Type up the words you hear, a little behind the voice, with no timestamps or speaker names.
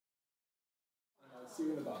See you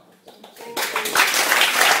in the bathroom.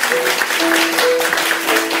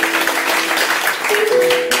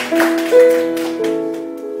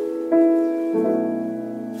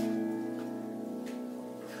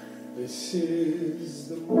 This is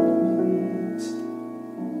the moment,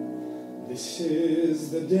 this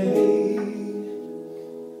is the day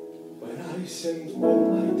when I send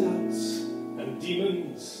all my doubts and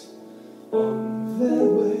demons on their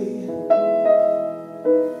way.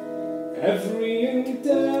 Every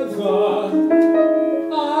endeavor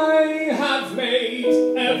I have made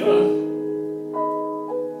ever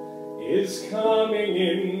is coming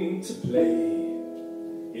into play.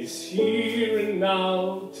 Is here and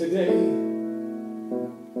now today.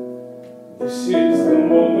 This is the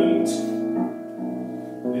moment,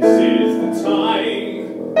 this is the time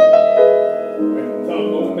when the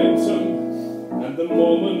momentum and the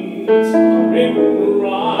moment are in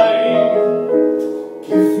rhyme.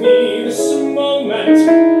 Give me this moment,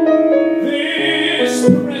 this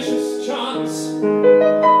precious chance.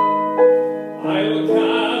 I'll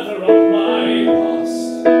gather up my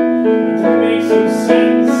past and make some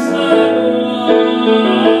sense.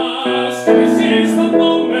 This is the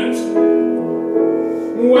moment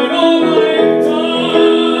when all I've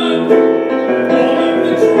done, all of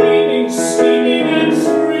the dreaming, scheming and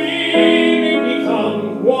screaming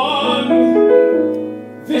become one.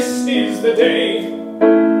 This is the day.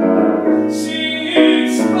 See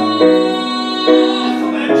its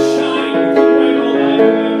sparkle and shine when all I've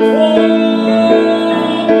lived for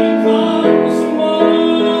becomes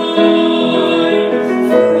mine.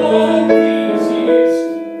 For all these years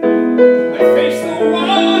I faced the world